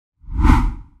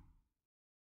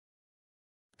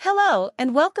Hello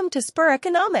and welcome to Spur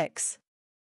Economics.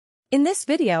 In this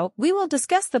video, we will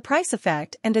discuss the price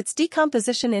effect and its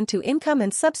decomposition into income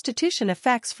and substitution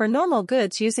effects for normal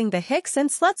goods using the Hicks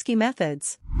and Slutsky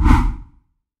methods.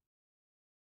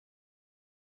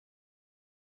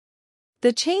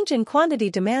 The change in quantity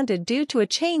demanded due to a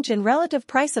change in relative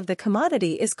price of the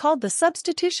commodity is called the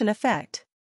substitution effect.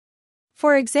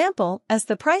 For example, as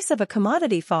the price of a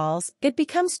commodity falls, it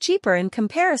becomes cheaper in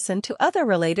comparison to other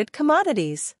related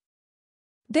commodities.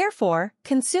 Therefore,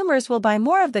 consumers will buy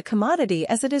more of the commodity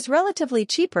as it is relatively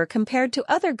cheaper compared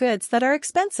to other goods that are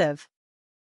expensive.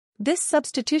 This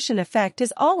substitution effect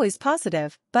is always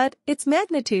positive, but its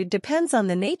magnitude depends on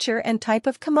the nature and type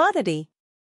of commodity.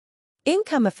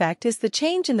 Income effect is the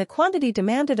change in the quantity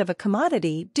demanded of a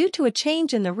commodity due to a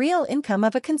change in the real income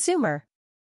of a consumer.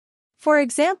 For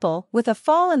example, with a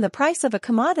fall in the price of a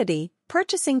commodity,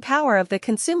 purchasing power of the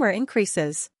consumer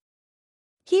increases.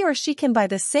 He or she can buy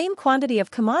the same quantity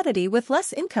of commodity with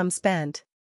less income spent.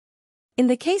 In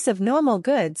the case of normal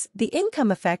goods, the income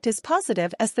effect is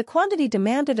positive as the quantity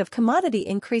demanded of commodity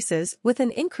increases with an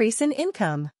increase in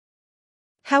income.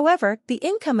 However, the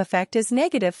income effect is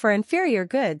negative for inferior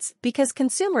goods because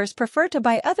consumers prefer to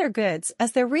buy other goods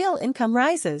as their real income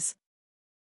rises.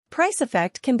 Price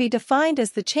effect can be defined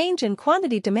as the change in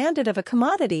quantity demanded of a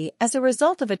commodity as a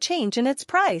result of a change in its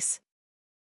price.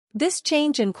 This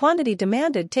change in quantity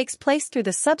demanded takes place through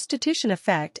the substitution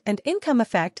effect and income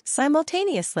effect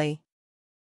simultaneously.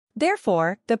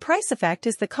 Therefore, the price effect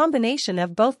is the combination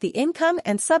of both the income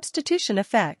and substitution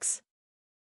effects.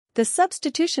 The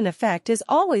substitution effect is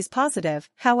always positive,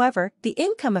 however, the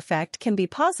income effect can be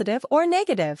positive or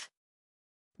negative.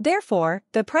 Therefore,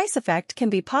 the price effect can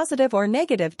be positive or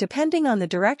negative depending on the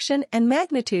direction and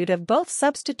magnitude of both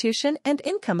substitution and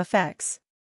income effects.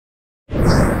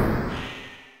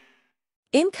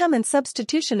 Income and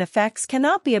substitution effects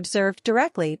cannot be observed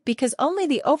directly because only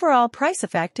the overall price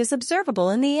effect is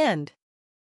observable in the end.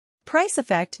 Price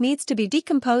effect needs to be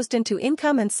decomposed into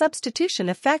income and substitution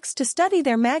effects to study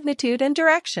their magnitude and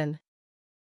direction.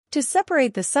 To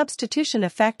separate the substitution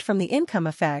effect from the income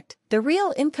effect, the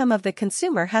real income of the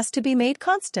consumer has to be made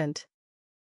constant.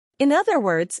 In other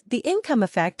words, the income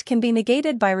effect can be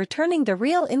negated by returning the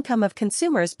real income of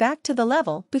consumers back to the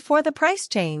level before the price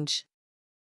change.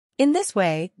 In this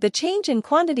way, the change in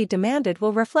quantity demanded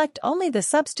will reflect only the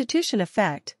substitution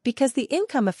effect because the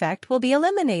income effect will be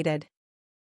eliminated.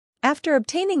 After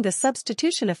obtaining the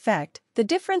substitution effect, the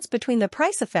difference between the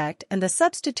price effect and the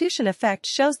substitution effect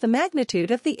shows the magnitude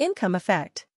of the income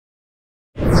effect.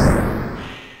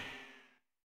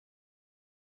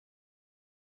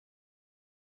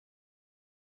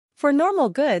 For normal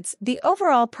goods, the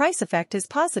overall price effect is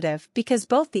positive because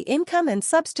both the income and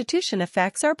substitution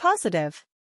effects are positive.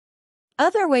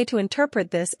 Other way to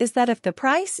interpret this is that if the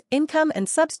price, income and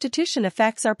substitution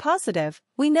effects are positive,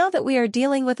 we know that we are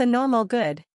dealing with a normal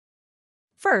good.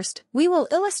 First, we will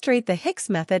illustrate the Hicks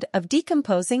method of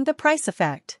decomposing the price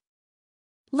effect.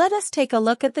 Let us take a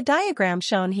look at the diagram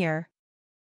shown here.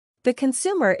 The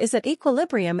consumer is at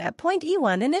equilibrium at point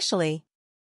E1 initially.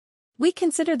 We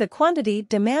consider the quantity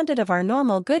demanded of our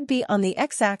normal good B on the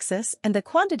x-axis and the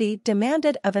quantity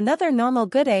demanded of another normal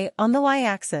good A on the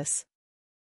y-axis.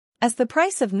 As the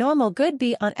price of normal good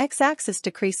B on x-axis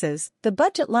decreases, the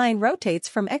budget line rotates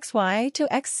from xy to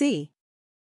xc.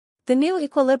 The new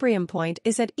equilibrium point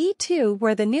is at E2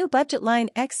 where the new budget line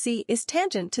XC is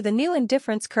tangent to the new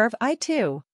indifference curve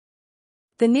I2.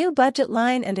 The new budget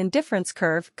line and indifference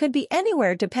curve could be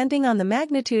anywhere depending on the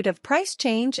magnitude of price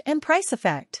change and price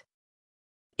effect.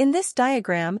 In this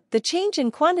diagram, the change in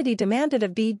quantity demanded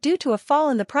of B due to a fall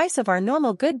in the price of our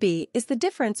normal good B is the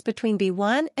difference between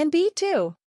B1 and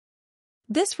B2.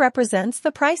 This represents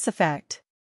the price effect.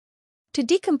 To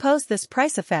decompose this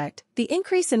price effect, the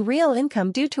increase in real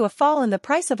income due to a fall in the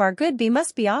price of our good B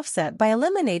must be offset by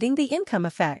eliminating the income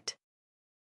effect.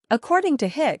 According to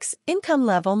Hicks, income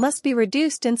level must be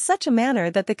reduced in such a manner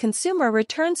that the consumer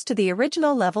returns to the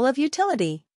original level of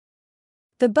utility.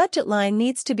 The budget line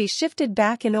needs to be shifted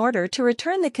back in order to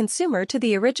return the consumer to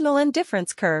the original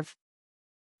indifference curve.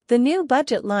 The new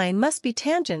budget line must be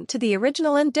tangent to the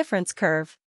original indifference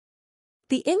curve.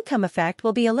 The income effect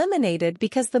will be eliminated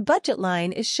because the budget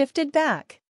line is shifted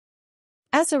back.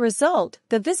 As a result,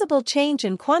 the visible change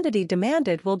in quantity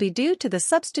demanded will be due to the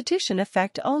substitution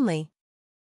effect only.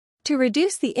 To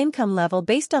reduce the income level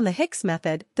based on the Hicks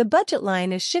method, the budget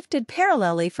line is shifted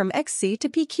parallelly from XC to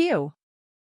PQ.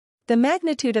 The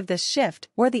magnitude of this shift,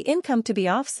 or the income to be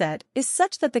offset, is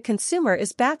such that the consumer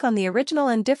is back on the original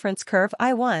indifference curve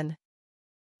I1.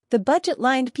 The budget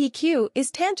line PQ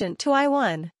is tangent to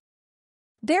I1.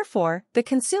 Therefore, the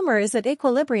consumer is at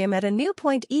equilibrium at a new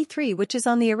point E3, which is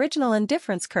on the original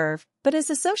indifference curve, but is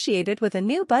associated with a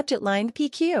new budget line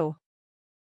PQ.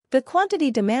 The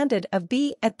quantity demanded of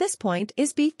B at this point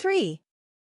is B3.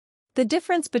 The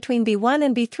difference between B1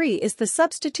 and B3 is the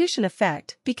substitution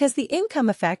effect because the income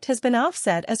effect has been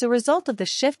offset as a result of the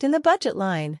shift in the budget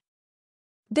line.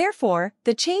 Therefore,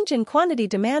 the change in quantity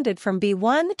demanded from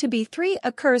B1 to B3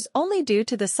 occurs only due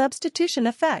to the substitution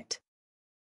effect.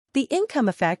 The income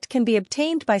effect can be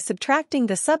obtained by subtracting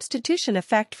the substitution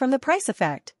effect from the price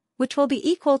effect, which will be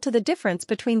equal to the difference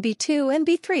between B2 and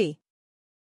B3.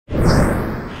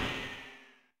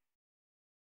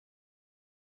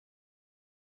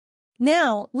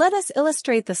 Now, let us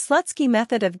illustrate the Slutsky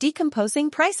method of decomposing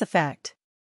price effect.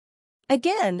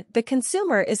 Again, the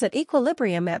consumer is at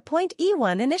equilibrium at point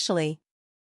E1 initially.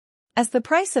 As the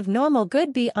price of normal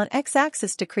good B on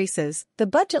x-axis decreases, the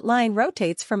budget line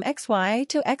rotates from xy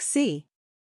to xc.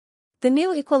 The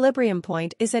new equilibrium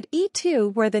point is at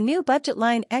E2, where the new budget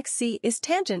line xc is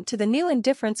tangent to the new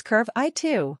indifference curve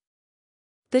I2.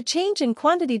 The change in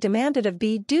quantity demanded of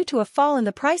B due to a fall in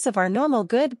the price of our normal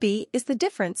good B is the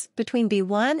difference between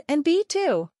B1 and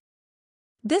B2.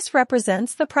 This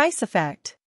represents the price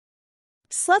effect.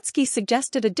 Slutsky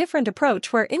suggested a different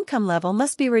approach where income level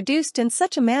must be reduced in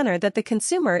such a manner that the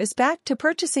consumer is back to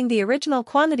purchasing the original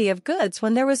quantity of goods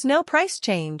when there was no price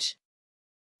change.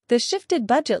 The shifted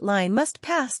budget line must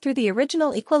pass through the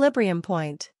original equilibrium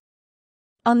point.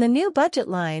 On the new budget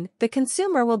line, the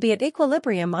consumer will be at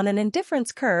equilibrium on an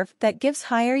indifference curve that gives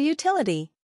higher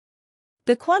utility.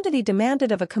 The quantity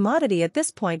demanded of a commodity at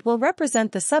this point will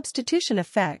represent the substitution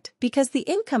effect because the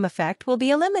income effect will be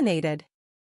eliminated.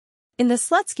 In the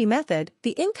Slutsky method,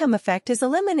 the income effect is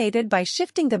eliminated by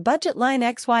shifting the budget line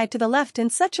xy to the left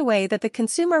in such a way that the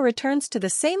consumer returns to the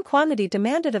same quantity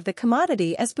demanded of the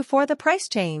commodity as before the price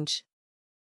change.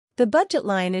 The budget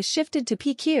line is shifted to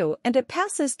PQ and it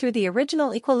passes through the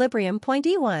original equilibrium point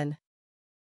E1.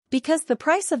 Because the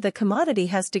price of the commodity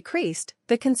has decreased,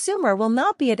 the consumer will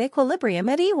not be at equilibrium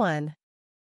at E1.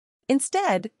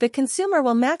 Instead, the consumer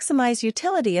will maximize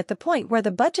utility at the point where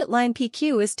the budget line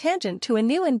PQ is tangent to a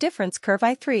new indifference curve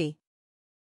I3.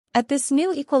 At this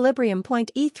new equilibrium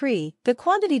point E3, the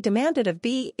quantity demanded of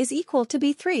B is equal to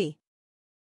B3.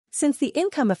 Since the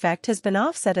income effect has been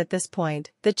offset at this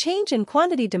point, the change in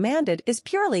quantity demanded is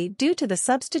purely due to the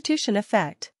substitution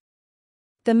effect.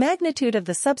 The magnitude of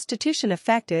the substitution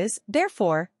effect is,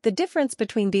 therefore, the difference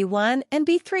between B1 and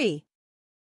B3.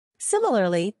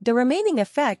 Similarly, the remaining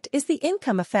effect is the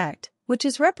income effect, which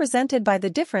is represented by the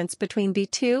difference between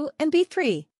B2 and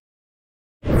B3.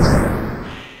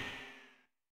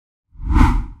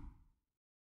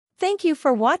 Thank you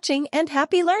for watching and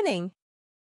happy learning!